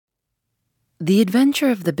The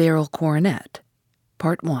Adventure of the Barrel Coronet,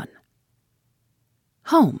 Part 1.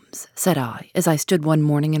 "Holmes," said I, as I stood one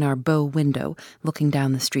morning in our bow window looking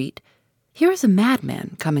down the street, "here is a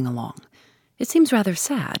madman coming along. It seems rather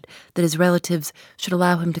sad that his relatives should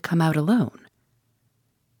allow him to come out alone."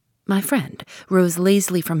 My friend rose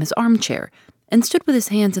lazily from his armchair and stood with his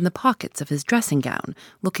hands in the pockets of his dressing gown,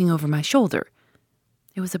 looking over my shoulder.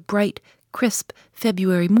 It was a bright, crisp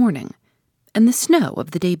February morning, and the snow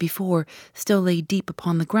of the day before still lay deep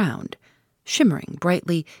upon the ground, shimmering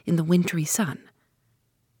brightly in the wintry sun.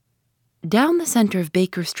 Down the center of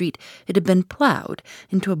Baker Street it had been plowed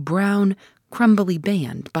into a brown, crumbly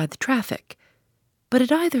band by the traffic, but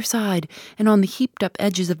at either side and on the heaped-up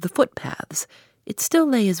edges of the footpaths it still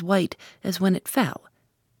lay as white as when it fell.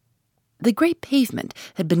 The great pavement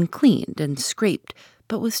had been cleaned and scraped,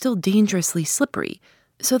 but was still dangerously slippery,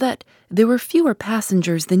 so that there were fewer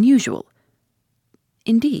passengers than usual.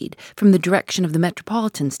 Indeed, from the direction of the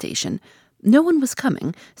Metropolitan Station, no one was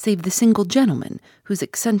coming save the single gentleman whose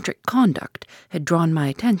eccentric conduct had drawn my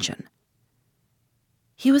attention.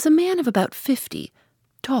 He was a man of about 50,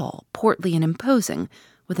 tall, portly, and imposing,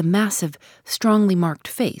 with a massive, strongly marked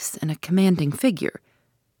face and a commanding figure.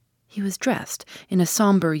 He was dressed in a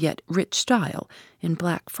somber yet rich style, in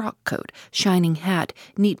black frock coat, shining hat,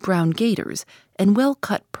 neat brown gaiters, and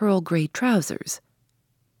well-cut pearl-gray trousers.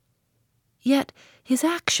 Yet his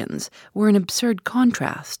actions were an absurd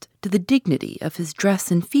contrast to the dignity of his dress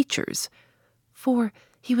and features, for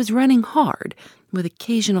he was running hard, with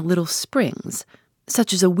occasional little springs,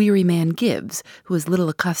 such as a weary man gives who is little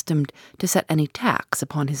accustomed to set any tax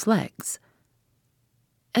upon his legs.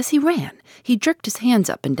 As he ran, he jerked his hands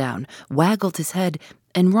up and down, waggled his head,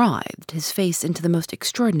 and writhed his face into the most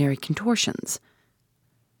extraordinary contortions.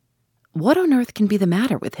 "What on earth can be the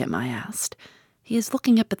matter with him?" I asked. "He is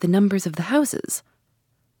looking up at the numbers of the houses."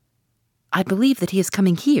 "I believe that he is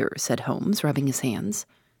coming here," said Holmes, rubbing his hands.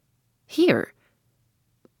 "Here?"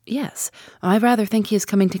 "Yes, I rather think he is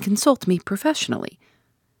coming to consult me professionally.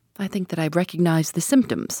 I think that I recognize the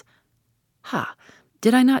symptoms. Ha!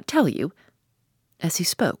 Did I not tell you?" As he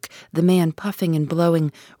spoke, the man, puffing and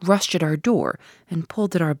blowing, rushed at our door and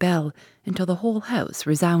pulled at our bell until the whole house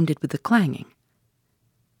resounded with the clanging.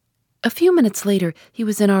 A few minutes later he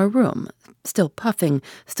was in our room, still puffing,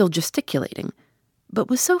 still gesticulating, but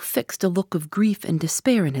with so fixed a look of grief and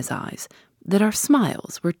despair in his eyes that our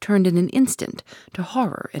smiles were turned in an instant to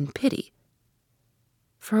horror and pity.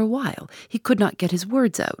 For a while he could not get his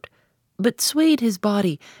words out, but swayed his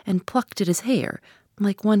body and plucked at his hair,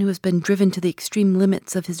 like one who has been driven to the extreme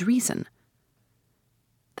limits of his reason.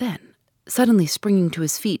 Then, suddenly springing to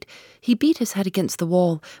his feet, he beat his head against the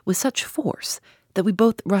wall with such force that we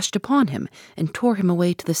both rushed upon him and tore him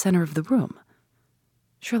away to the center of the room.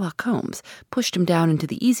 Sherlock Holmes pushed him down into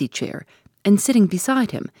the easy-chair, and sitting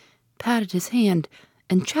beside him, patted his hand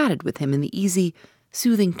and chatted with him in the easy,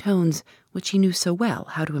 soothing tones which he knew so well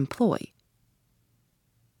how to employ.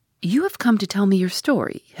 "You have come to tell me your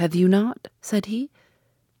story, have you not?" said he.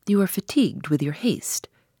 "You are fatigued with your haste.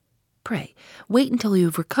 Pray, wait until you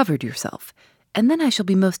have recovered yourself, and then I shall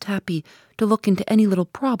be most happy to look into any little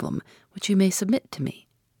problem which you may submit to me."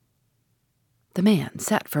 The man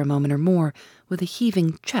sat for a moment or more with a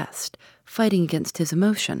heaving chest, fighting against his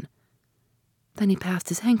emotion. Then he passed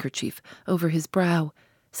his handkerchief over his brow,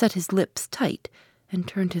 set his lips tight, and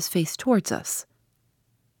turned his face towards us.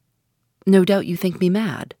 "No doubt you think me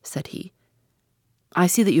mad," said he. "I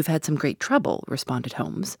see that you've had some great trouble," responded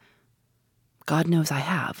Holmes. "God knows I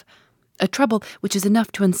have. A trouble which is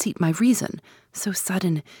enough to unseat my reason, so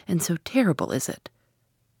sudden and so terrible is it.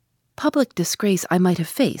 Public disgrace I might have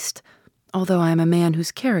faced, although I am a man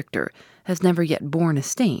whose character has never yet borne a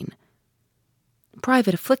stain.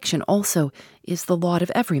 Private affliction also is the lot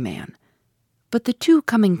of every man, but the two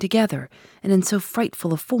coming together, and in so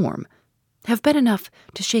frightful a form, have been enough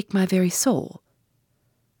to shake my very soul.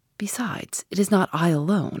 Besides, it is not I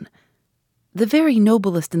alone. The very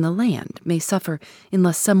noblest in the land may suffer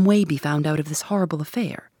unless some way be found out of this horrible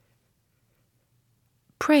affair."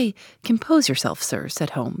 "Pray compose yourself, sir,"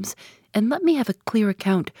 said Holmes, "and let me have a clear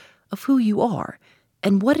account of who you are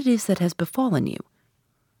and what it is that has befallen you."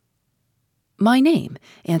 "My name,"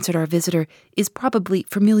 answered our visitor, "is probably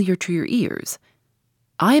familiar to your ears.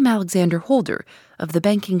 I am Alexander Holder, of the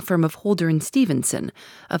banking firm of Holder and Stevenson,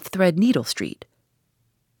 of Threadneedle Street."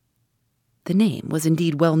 The name was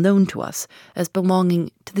indeed well known to us as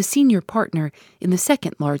belonging to the senior partner in the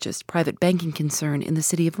second largest private banking concern in the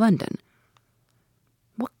city of London.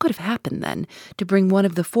 What could have happened, then, to bring one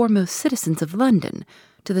of the foremost citizens of London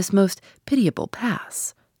to this most pitiable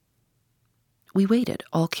pass? We waited,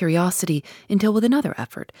 all curiosity, until with another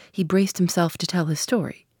effort he braced himself to tell his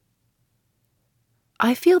story.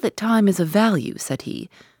 "I feel that time is of value," said he.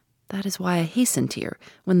 "That is why I hastened here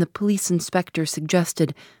when the police inspector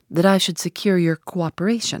suggested that I should secure your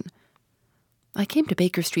cooperation. I came to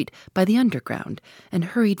Baker Street by the Underground and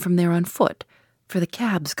hurried from there on foot, for the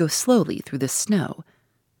cabs go slowly through the snow.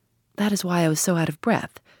 That is why I was so out of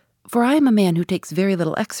breath, for I am a man who takes very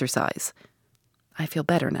little exercise. I feel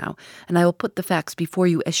better now, and I will put the facts before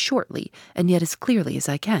you as shortly and yet as clearly as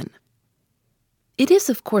I can. It is,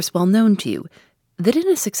 of course, well known to you that in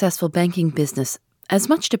a successful banking business, as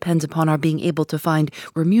much depends upon our being able to find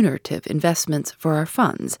remunerative investments for our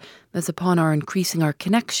funds as upon our increasing our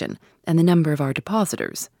connection and the number of our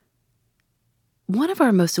depositors. One of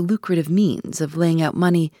our most lucrative means of laying out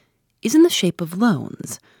money is in the shape of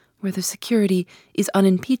loans, where the security is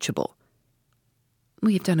unimpeachable.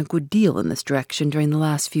 We have done a good deal in this direction during the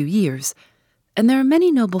last few years, and there are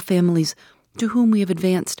many noble families to whom we have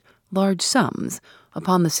advanced large sums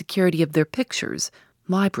upon the security of their pictures,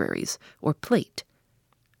 libraries, or plate.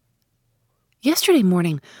 Yesterday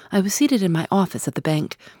morning I was seated in my office at the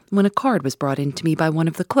bank when a card was brought in to me by one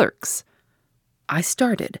of the clerks. I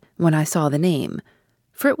started when I saw the name,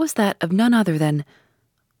 for it was that of none other than,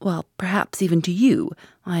 well, perhaps even to you,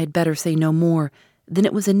 I had better say no more, than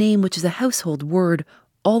it was a name which is a household word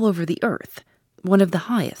all over the earth, one of the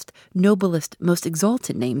highest, noblest, most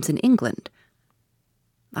exalted names in England.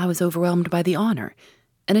 I was overwhelmed by the honor,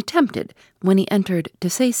 and attempted, when he entered, to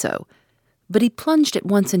say so, but he plunged at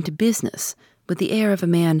once into business, with the air of a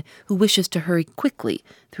man who wishes to hurry quickly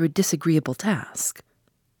through a disagreeable task.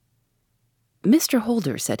 "Mr.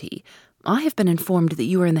 Holder," said he, "I have been informed that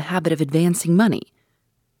you are in the habit of advancing money."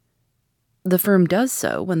 "The firm does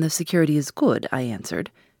so when the security is good," I answered.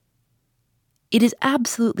 "It is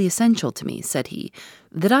absolutely essential to me," said he,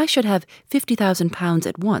 "that I should have £50,000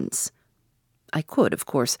 at once. I could, of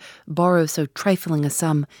course, borrow so trifling a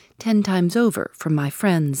sum 10 times over from my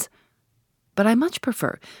friends, but I much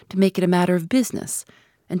prefer to make it a matter of business,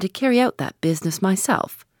 and to carry out that business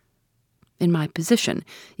myself. In my position,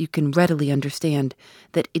 you can readily understand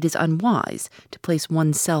that it is unwise to place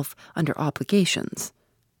one's self under obligations."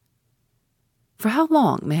 "For how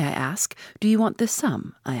long, may I ask, do you want this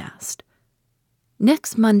sum?" I asked.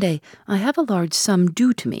 "Next Monday I have a large sum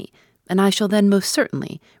due to me, and I shall then most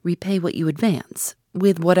certainly repay what you advance,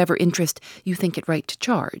 with whatever interest you think it right to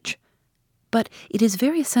charge. But it is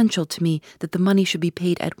very essential to me that the money should be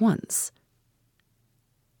paid at once."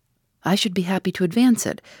 "I should be happy to advance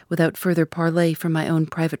it without further parley from my own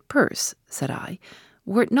private purse," said I,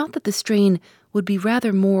 "were it not that the strain would be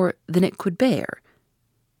rather more than it could bear.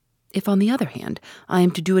 If, on the other hand, I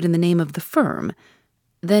am to do it in the name of the firm,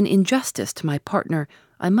 then in justice to my partner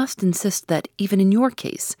I must insist that, even in your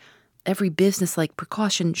case, every business-like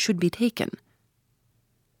precaution should be taken."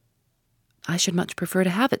 "I should much prefer to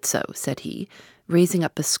have it so," said he, raising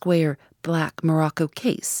up a square, black morocco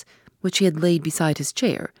case, which he had laid beside his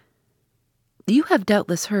chair. "You have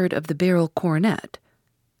doubtless heard of the Beryl coronet."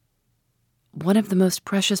 "One of the most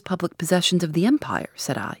precious public possessions of the empire,"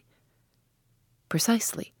 said I.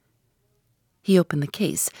 "Precisely." He opened the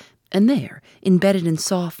case, and there, embedded in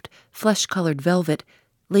soft, flesh-colored velvet,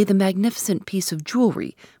 lay the magnificent piece of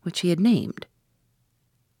jewelry which he had named.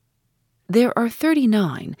 "There are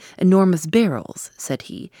 39 enormous barrels," said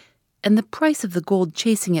he, "and the price of the gold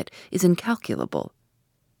chasing it is incalculable.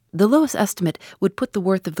 The lowest estimate would put the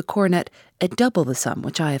worth of the coronet at double the sum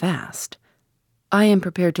which I have asked. I am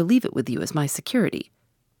prepared to leave it with you as my security."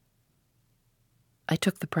 I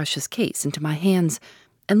took the precious case into my hands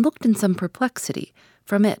and looked in some perplexity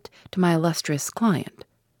from it to my illustrious client.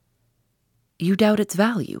 "You doubt its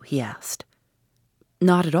value?" he asked.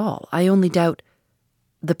 "Not at all. I only doubt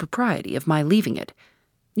the propriety of my leaving it.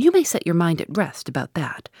 You may set your mind at rest about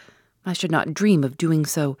that. I should not dream of doing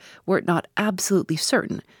so were it not absolutely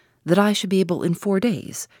certain that I should be able in 4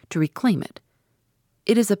 days to reclaim it.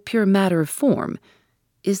 It is a pure matter of form.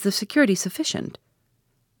 Is the security sufficient?"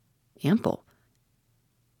 "Ample."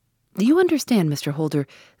 "Do you understand, Mr. Holder,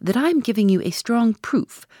 that I am giving you a strong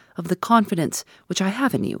proof of the confidence which I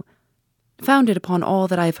have in you, founded upon all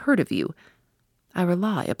that I have heard of you? I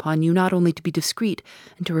rely upon you not only to be discreet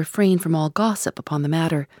and to refrain from all gossip upon the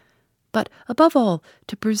matter, but, above all,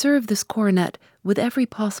 to preserve this coronet with every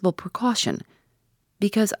possible precaution,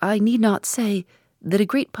 because I need not say that a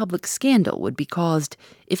great public scandal would be caused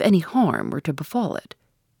if any harm were to befall it.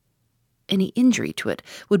 Any injury to it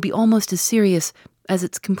would be almost as serious as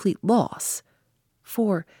its complete loss,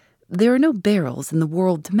 for there are no barrels in the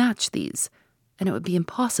world to match these, and it would be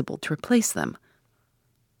impossible to replace them.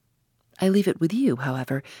 I leave it with you,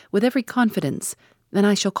 however, with every confidence, and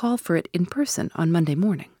I shall call for it in person on Monday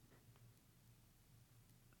morning."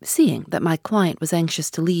 Seeing that my client was anxious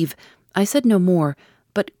to leave, I said no more,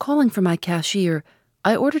 but calling for my cashier,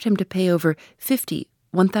 I ordered him to pay over 50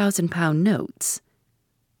 £1,000 notes.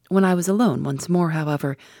 When I was alone once more,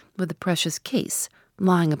 however, with the precious case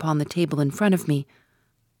lying upon the table in front of me,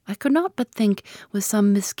 I could not but think with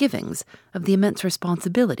some misgivings of the immense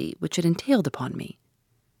responsibility which it entailed upon me.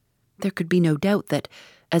 There could be no doubt that,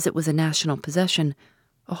 as it was a national possession,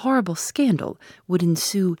 a horrible scandal would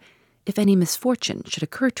ensue if any misfortune should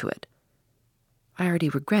occur to it. I already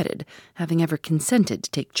regretted having ever consented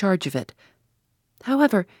to take charge of it.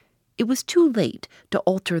 However, it was too late to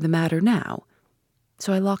alter the matter now,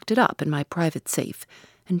 so I locked it up in my private safe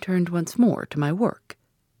and turned once more to my work.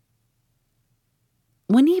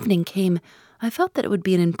 When evening came, I felt that it would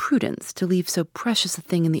be an imprudence to leave so precious a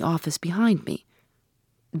thing in the office behind me.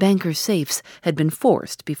 Bankers' safes had been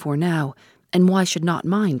forced before now, and why should not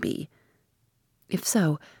mine be? If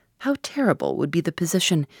so, how terrible would be the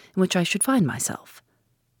position in which I should find myself.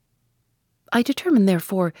 I determined,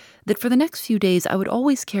 therefore, that for the next few days I would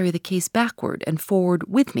always carry the case backward and forward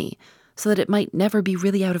with me, so that it might never be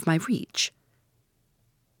really out of my reach.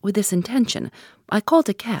 With this intention, I called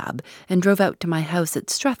a cab and drove out to my house at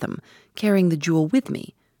Streatham, carrying the jewel with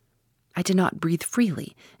me. I did not breathe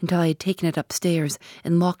freely until I had taken it upstairs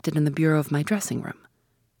and locked it in the bureau of my dressing-room.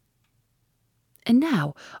 And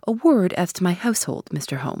now, a word as to my household,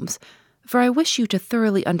 Mr. Holmes, for I wish you to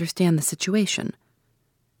thoroughly understand the situation.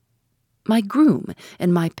 My groom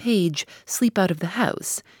and my page sleep out of the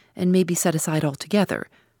house, and may be set aside altogether.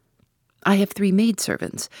 I have 3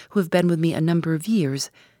 maidservants who have been with me a number of years,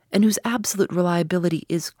 and whose absolute reliability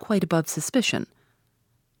is quite above suspicion.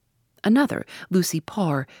 Another, Lucy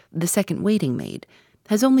Parr, the second waiting-maid,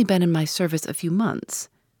 has only been in my service a few months.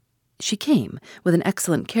 She came with an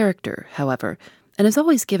excellent character, however, and has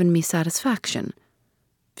always given me satisfaction.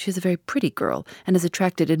 She is a very pretty girl, and has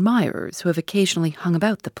attracted admirers who have occasionally hung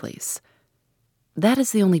about the place. That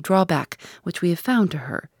is the only drawback which we have found to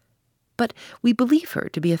her, but we believe her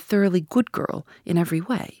to be a thoroughly good girl in every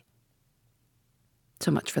way. So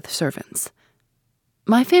much for the servants.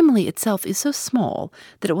 My family itself is so small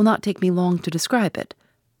that it will not take me long to describe it.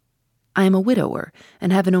 I am a widower,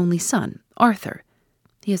 and have an only son, Arthur.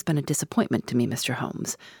 He has been a disappointment to me, Mr.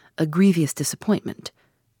 Holmes, a grievous disappointment.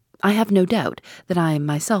 I have no doubt that I am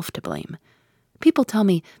myself to blame. People tell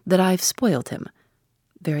me that I have spoiled him.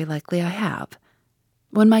 Very likely I have.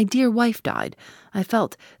 When my dear wife died, I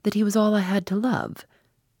felt that he was all I had to love.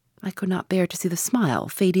 I could not bear to see the smile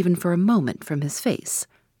fade even for a moment from his face.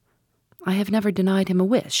 I have never denied him a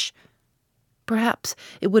wish. Perhaps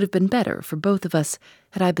it would have been better for both of us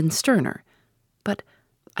had I been sterner, but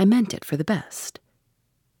I meant it for the best.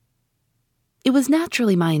 It was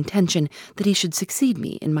naturally my intention that he should succeed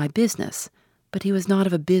me in my business, but he was not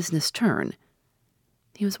of a business turn.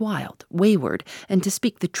 He was wild, wayward, and to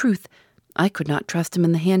speak the truth, I could not trust him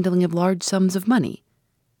in the handling of large sums of money.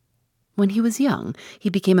 When he was young, he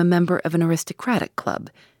became a member of an aristocratic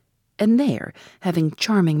club, and there, having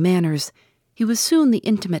charming manners, he was soon the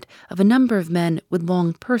intimate of a number of men with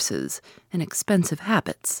long purses and expensive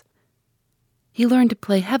habits. He learned to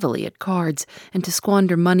play heavily at cards and to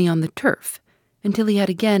squander money on the turf, until he had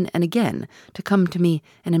again and again to come to me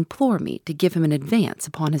and implore me to give him an advance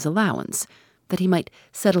upon his allowance, that he might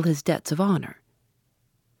settle his debts of honor.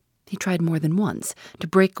 He tried more than once to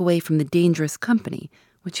break away from the dangerous company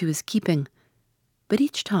which he was keeping, but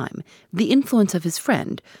each time the influence of his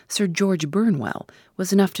friend, Sir George Burnwell,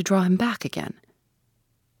 was enough to draw him back again.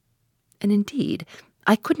 And indeed,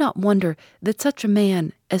 I could not wonder that such a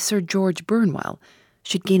man as Sir George Burnwell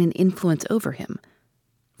should gain an influence over him,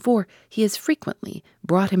 for he has frequently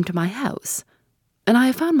brought him to my house, and I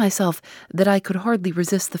have found myself that I could hardly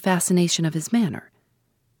resist the fascination of his manner.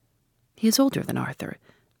 He is older than Arthur,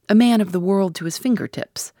 a man of the world to his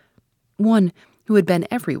fingertips, one who had been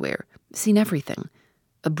everywhere, seen everything,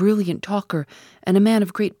 a brilliant talker, and a man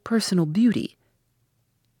of great personal beauty.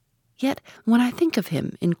 Yet when I think of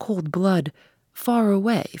him in cold blood, far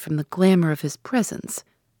away from the glamour of his presence,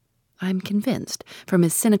 I am convinced, from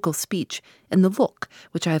his cynical speech and the look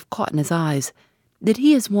which I have caught in his eyes, that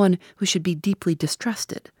he is one who should be deeply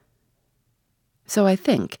distrusted. So I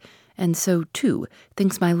think, and so, too,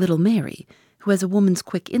 thinks my little Mary, who has a woman's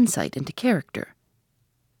quick insight into character.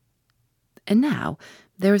 And now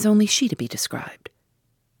there is only she to be described.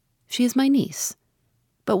 She is my niece,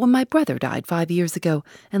 but when my brother died 5 years ago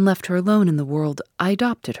and left her alone in the world, I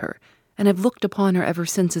adopted her, and have looked upon her ever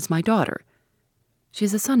since as my daughter. She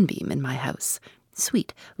is a sunbeam in my house,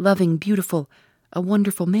 sweet, loving, beautiful, a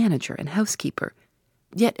wonderful manager and housekeeper,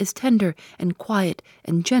 yet as tender and quiet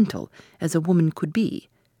and gentle as a woman could be.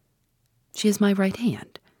 She is my right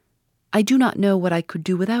hand. I do not know what I could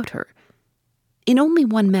do without her. In only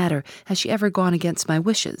one matter has she ever gone against my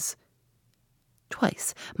wishes.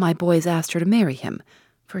 Twice my boy has asked her to marry him,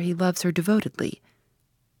 for he loves her devotedly,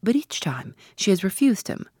 but each time she has refused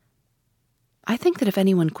him. I think that if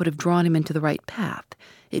anyone could have drawn him into the right path,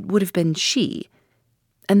 it would have been she,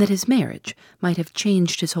 and that his marriage might have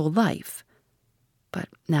changed his whole life. But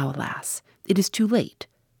now, alas, it is too late,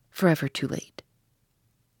 forever too late.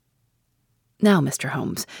 Now, Mr.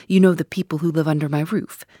 Holmes, you know the people who live under my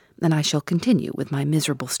roof, and I shall continue with my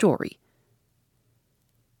miserable story.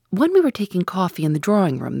 When we were taking coffee in the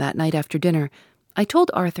drawing-room that night after dinner, I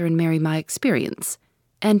told Arthur and Mary my experience,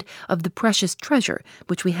 and of the precious treasure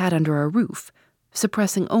which we had under our roof,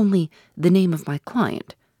 suppressing only the name of my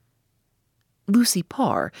client. Lucy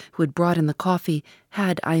Parr, who had brought in the coffee,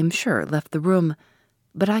 had, I am sure, left the room,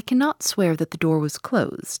 but I cannot swear that the door was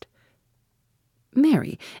closed.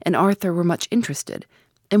 Mary and Arthur were much interested,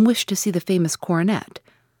 and wished to see the famous coronet,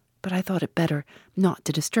 but I thought it better not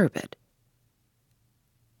to disturb it.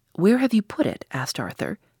 "Where have you put it?" asked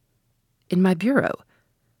Arthur. "In my bureau."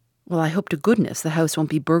 "Well, I hope to goodness the house won't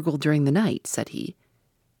be burgled during the night," said he.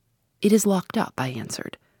 "It is locked up," I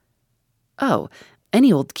answered. "Oh,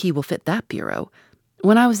 any old key will fit that bureau.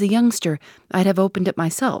 When I was a youngster, I'd have opened it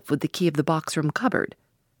myself with the key of the box-room cupboard."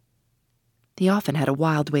 He often had a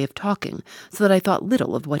wild way of talking, so that I thought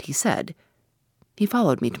little of what he said. He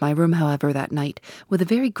followed me to my room, however, that night, with a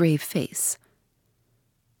very grave face.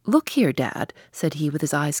 "Look here, Dad," said he with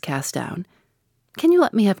his eyes cast down. "Can you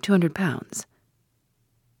let me have £200?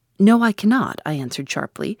 "No, I cannot," I answered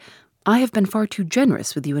sharply. "I have been far too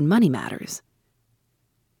generous with you in money matters."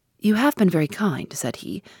 "You have been very kind," said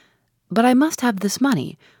he, "but I must have this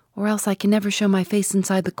money, or else I can never show my face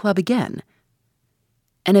inside the club again."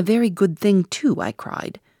 "And a very good thing, too," I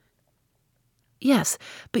cried. "Yes,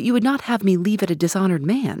 but you would not have me leave it a dishonored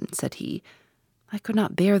man," said he. "I could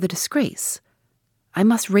not bear the disgrace. I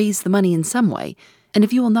must raise the money in some way, and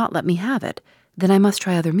if you will not let me have it, then I must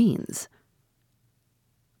try other means."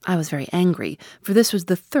 I was very angry, for this was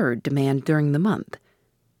the third demand during the month.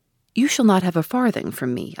 "You shall not have a farthing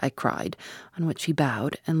from me," I cried, on which he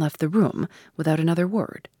bowed and left the room without another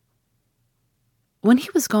word. When he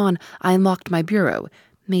was gone, I unlocked my bureau,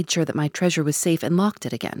 made sure that my treasure was safe, and locked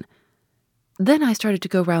it again. Then I started to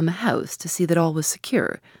go round the house to see that all was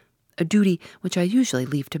secure, a duty which I usually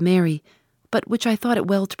leave to Mary, but which I thought it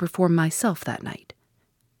well to perform myself that night.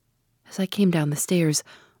 As I came down the stairs,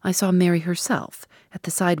 I saw Mary herself at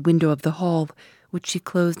the side window of the hall, which she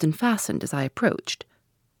closed and fastened as I approached.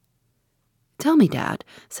 "Tell me, Dad,"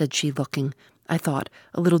 said she, looking, I thought,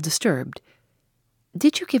 a little disturbed,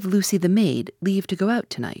 "did you give Lucy the maid leave to go out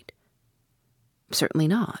tonight?" "Certainly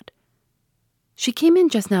not." "She came in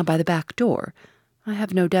just now by the back door. I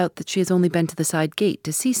have no doubt that she has only been to the side gate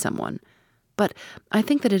to see someone, but I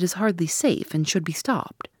think that it is hardly safe and should be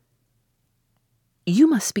stopped." "You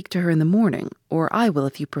must speak to her in the morning, or I will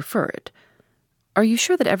if you prefer it. Are you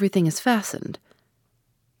sure that everything is fastened?"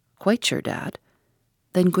 "Quite sure, Dad."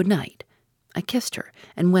 "Then good night." I kissed her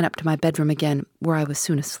and went up to my bedroom again, where I was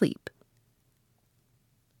soon asleep.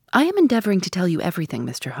 I am endeavoring to tell you everything,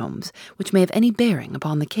 Mr. Holmes, which may have any bearing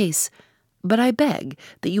upon the case, but I beg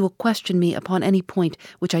that you will question me upon any point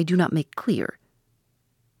which I do not make clear.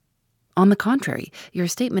 On the contrary, your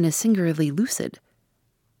statement is singularly lucid.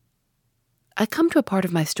 I come to a part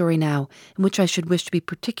of my story now in which I should wish to be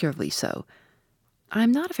particularly so. I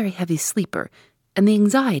am not a very heavy sleeper, and the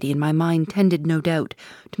anxiety in my mind tended, no doubt,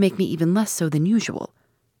 to make me even less so than usual.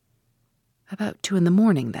 About 2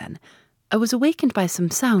 a.m, then, I was awakened by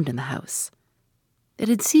some sound in the house. It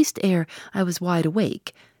had ceased ere I was wide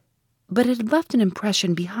awake, but it had left an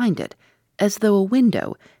impression behind it, as though a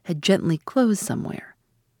window had gently closed somewhere.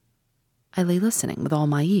 I lay listening with all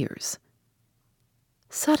my ears.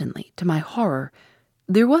 Suddenly, to my horror,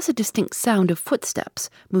 there was a distinct sound of footsteps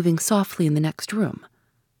moving softly in the next room.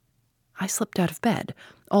 I slipped out of bed,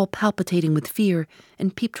 all palpitating with fear,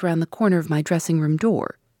 and peeped round the corner of my dressing-room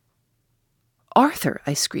door. "Arthur,"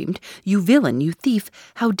 I screamed, "you villain, you thief,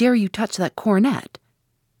 how dare you touch that coronet?"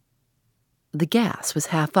 The gas was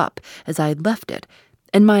half up, as I had left it,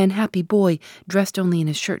 and my unhappy boy, dressed only in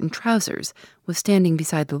his shirt and trousers, was standing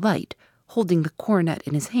beside the light, holding the coronet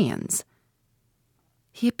in his hands.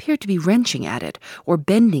 He appeared to be wrenching at it, or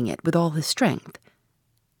bending it with all his strength.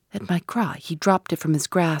 At my cry, he dropped it from his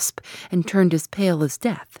grasp and turned as pale as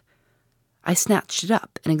death. I snatched it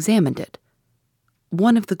up and examined it.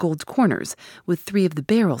 One of the gold corners, with 3 of the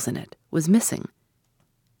barrels in it, was missing.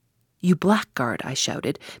 "You blackguard," I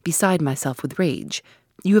shouted, beside myself with rage.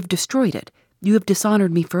 "You have destroyed it. You have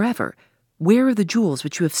dishonored me forever. Where are the jewels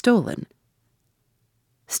which you have stolen?"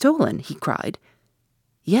 "Stolen?" he cried.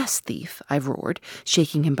 "Yes, thief," I roared,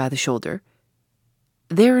 shaking him by the shoulder.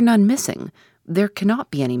 "There are none missing. There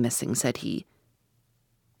cannot be any missing," said he.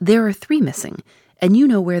 "There are 3 missing, and you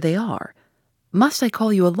know where they are. Must I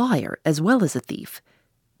call you a liar as well as a thief?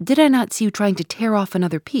 Did I not see you trying to tear off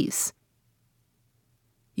another piece?"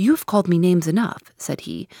 "You have called me names enough," said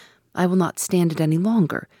he. "I will not stand it any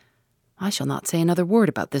longer. I shall not say another word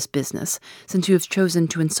about this business, since you have chosen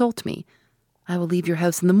to insult me. I will leave your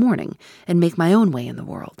house in the morning and make my own way in the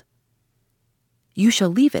world." "You shall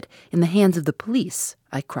leave it in the hands of the police,"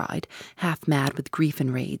 I cried, half mad with grief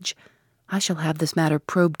and rage. "I shall have this matter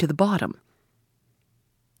probed to the bottom."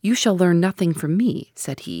 "You shall learn nothing from me,"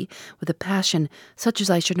 said he, with a passion such as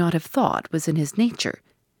I should not have thought was in his nature.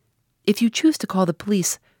 "If you choose to call the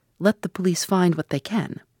police, let the police find what they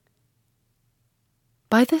can."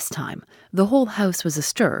 By this time, the whole house was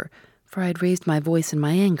astir, for I had raised my voice in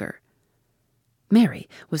my anger. Mary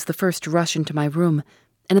was the first to rush into my room,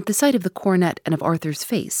 and at the sight of the coronet and of Arthur's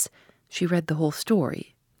face, she read the whole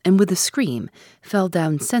story, and with a scream fell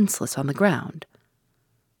down senseless on the ground.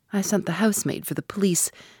 I sent the housemaid for the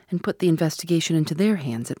police and put the investigation into their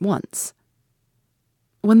hands at once.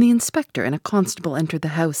 When the inspector and a constable entered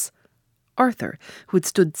the house, Arthur, who had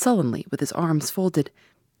stood sullenly with his arms folded,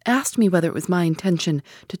 asked me whether it was my intention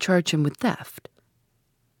to charge him with theft.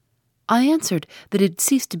 I answered that it had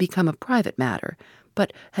ceased to become a private matter,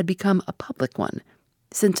 but had become a public one,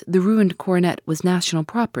 since the ruined coronet was national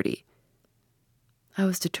property. I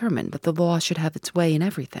was determined that the law should have its way in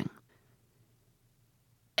everything.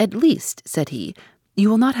 "At least," said he, "you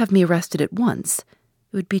will not have me arrested at once.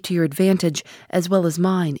 It would be to your advantage as well as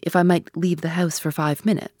mine if I might leave the house for 5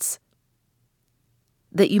 minutes."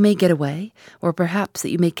 "That you may get away, or perhaps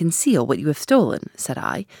that you may conceal what you have stolen," said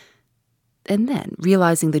I. And then,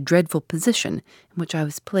 realizing the dreadful position in which I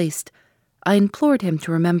was placed, I implored him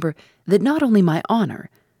to remember that not only my honor,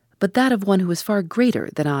 but that of one who was far greater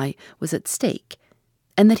than I was at stake,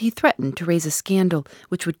 and that he threatened to raise a scandal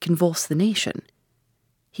which would convulse the nation.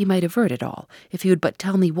 He might avert it all if he would but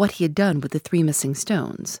tell me what he had done with the 3 missing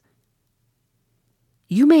stones.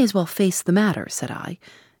 "You may as well face the matter," said I.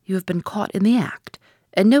 "You have been caught in the act,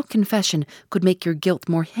 and no confession could make your guilt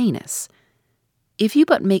more heinous. If you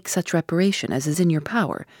but make such reparation as is in your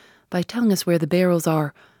power, by telling us where the barrels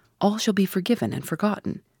are, all shall be forgiven and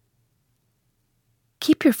forgotten."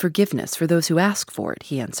 "Keep your forgiveness for those who ask for it,"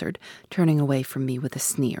 he answered, turning away from me with a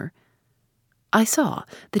sneer. I saw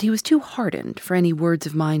that he was too hardened for any words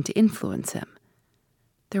of mine to influence him.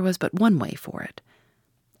 There was but one way for it.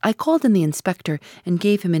 I called in the inspector and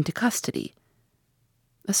gave him into custody.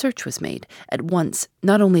 A search was made at once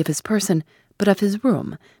not only of his person, but of his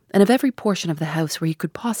room, and of every portion of the house where he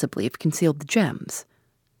could possibly have concealed the gems.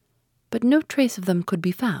 But no trace of them could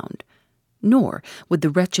be found, nor would the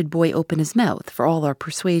wretched boy open his mouth for all our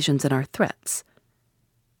persuasions and our threats.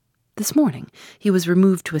 This morning he was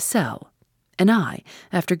removed to a cell, and I,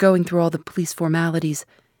 after going through all the police formalities,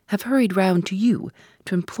 have hurried round to you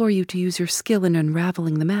to implore you to use your skill in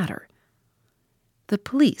unraveling the matter. The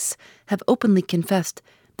police have openly confessed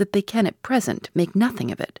that they can at present make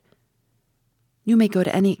nothing of it. You may go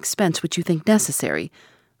to any expense which you think necessary.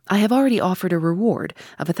 I have already offered a reward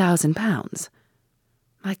of £1,000.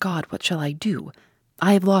 My God, what shall I do?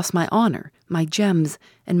 I have lost my honor, my gems,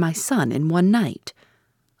 and my son in one night.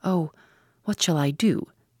 Oh, what shall I do?"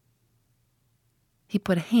 He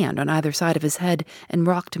put a hand on either side of his head and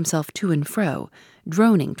rocked himself to and fro,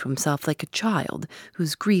 droning to himself like a child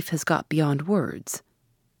whose grief has got beyond words.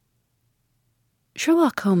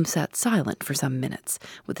 Sherlock Holmes sat silent for some minutes,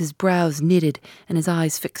 with his brows knitted and his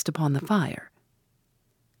eyes fixed upon the fire.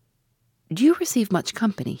 "Do you receive much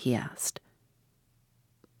company?" he asked.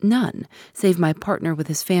 "None, save my partner with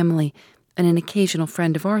his family and an occasional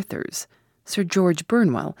friend of Arthur's. Sir George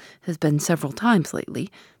Burnwell has been several times lately.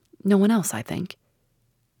 No one else, I think."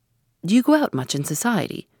 "Do you go out much in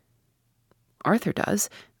society?" "Arthur does.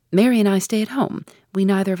 Mary and I stay at home. We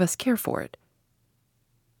neither of us care for it."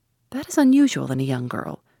 "That is unusual in a young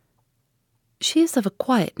girl." "She is of a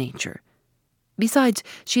quiet nature. Besides,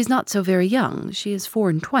 she is not so very young. She is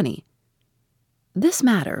 24. This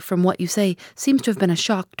matter, from what you say, seems to have been a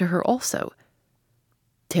shock to her also."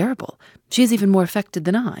 "Terrible. She is even more affected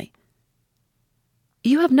than I."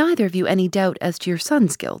 "You have neither of you any doubt as to your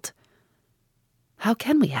son's guilt?" "How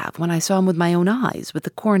can we have, when I saw him with my own eyes, with the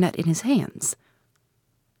coronet in his hands?"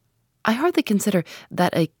 "I hardly consider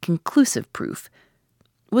that a conclusive proof.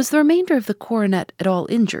 Was the remainder of the coronet at all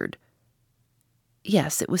injured?"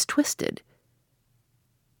 Yes, it was twisted.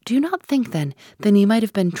 Do you not think, then, that he might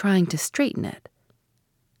have been trying to straighten it?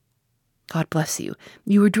 God bless you.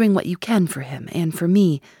 You are doing what you can for him and for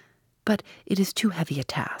me, but it is too heavy a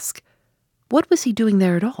task. What was he doing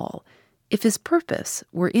there at all? If his purpose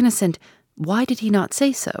were innocent, why did he not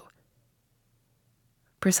say so?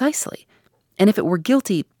 Precisely. And if it were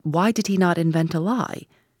guilty, why did he not invent a lie?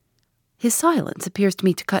 His silence appears to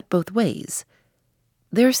me to cut both ways.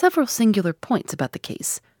 There are several singular points about the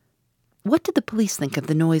case. What did the police think of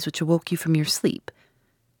the noise which awoke you from your sleep?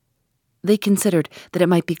 They considered that it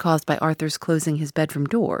might be caused by Arthur's closing his bedroom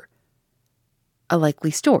door. A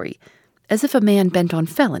likely story, as if a man bent on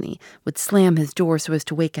felony would slam his door so as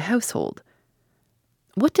to wake a household.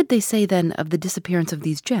 What did they say, then, of the disappearance of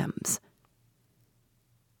these gems?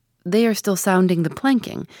 They are still sounding the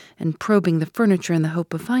planking and probing the furniture in the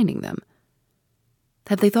hope of finding them.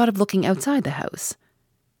 Have they thought of looking outside the house?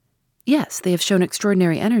 Yes, they have shown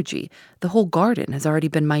extraordinary energy. The whole garden has already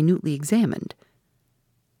been minutely examined.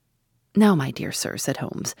 Now, my dear sir, said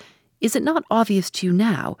Holmes, is it not obvious to you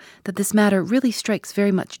now that this matter really strikes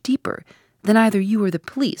very much deeper than either you or the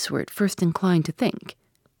police were at first inclined to think?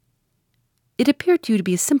 It appeared to you to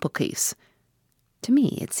be a simple case. To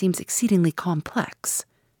me, it seems exceedingly complex.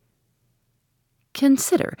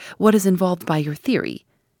 Consider what is involved by your theory.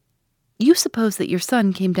 You suppose that your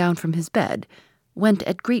son came down from his bed, went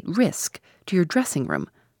at great risk to your dressing room,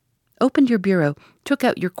 opened your bureau, took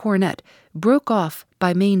out your coronet, broke off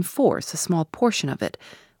by main force a small portion of it,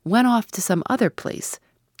 went off to some other place,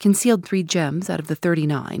 concealed 3 gems out of the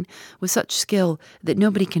 39 with such skill that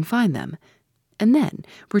nobody can find them, and then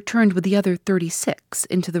returned with the other 36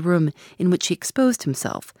 into the room in which he exposed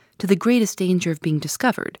himself to the greatest danger of being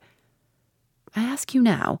discovered. I ask you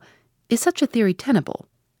now, is such a theory tenable?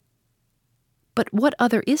 But what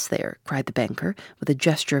other is there? Cried the banker, with a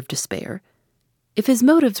gesture of despair. If his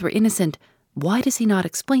motives were innocent, why does he not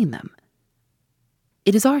explain them?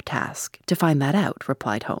 It is our task to find that out,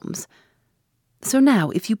 replied Holmes. So now,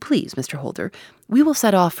 if you please, Mr. Holder, we will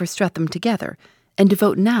set off for Streatham together, and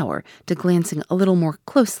devote an hour to glancing a little more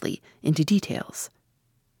closely into details.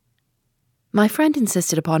 My friend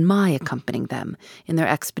insisted upon my accompanying them in their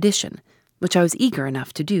expedition, which I was eager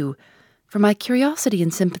enough to do, for my curiosity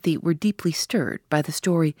and sympathy were deeply stirred by the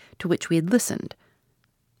story to which we had listened.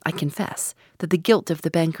 I confess that the guilt of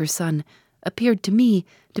the banker's son appeared to me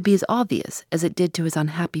to be as obvious as it did to his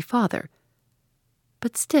unhappy father.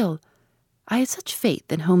 But still, I had such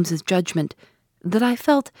faith in Holmes's judgment that I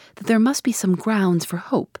felt that there must be some grounds for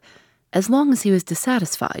hope, as long as he was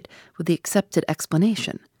dissatisfied with the accepted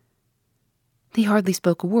explanation. He hardly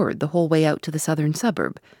spoke a word the whole way out to the southern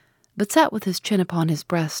suburb, but sat with his chin upon his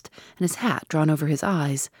breast and his hat drawn over his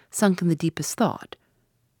eyes, sunk in the deepest thought.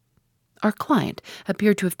 Our client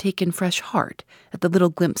appeared to have taken fresh heart at the little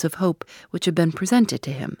glimpse of hope which had been presented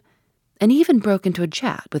to him, and even broke into a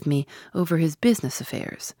chat with me over his business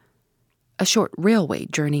affairs. A short railway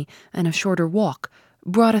journey and a shorter walk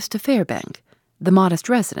brought us to Fairbank, the modest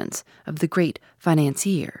residence of the great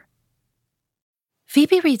financier.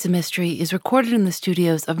 Phoebe Reads a Mystery is recorded in the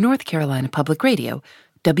studios of North Carolina Public Radio,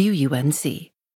 WUNC.